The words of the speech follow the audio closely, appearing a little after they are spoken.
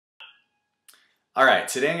All right,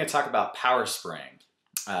 today I'm going to talk about power spraying.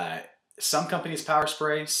 Some companies power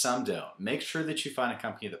spray, some don't. Make sure that you find a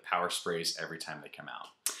company that power sprays every time they come out.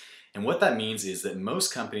 And what that means is that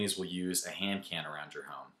most companies will use a hand can around your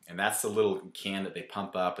home. And that's the little can that they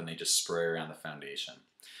pump up and they just spray around the foundation.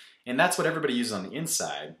 And that's what everybody uses on the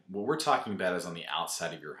inside. What we're talking about is on the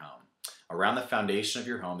outside of your home. Around the foundation of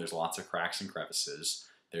your home, there's lots of cracks and crevices.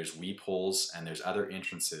 There's weep holes and there's other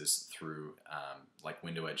entrances through like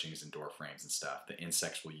window edgings and door frames and stuff that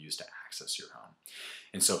insects will use to access your home.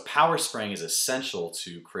 And so power spraying is essential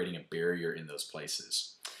to creating a barrier in those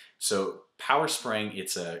places. So power spraying,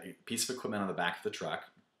 it's a piece of equipment on the back of the truck.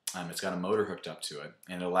 It's got a motor hooked up to it,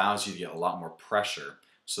 and it allows you to get a lot more pressure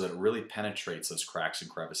so that it really penetrates those cracks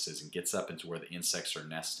and crevices and gets up into where the insects are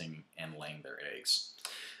nesting and laying their eggs.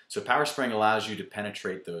 So power spraying allows you to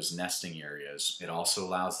penetrate those nesting areas. It also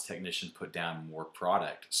allows the technician to put down more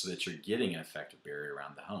product so that you're getting an effective barrier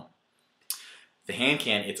around the home. The hand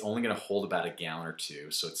can, it's only going to hold about a gallon or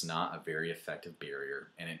two, so it's not a very effective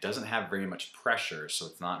barrier, and it doesn't have very much pressure, so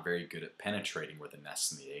it's not very good at penetrating where the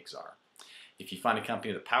nests and the eggs are. If you find a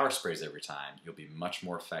company that power sprays every time, you'll be much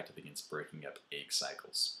more effective against breaking up egg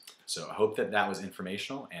cycles. So I hope that that was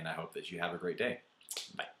informational, and I hope that you have a great day.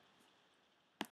 Bye.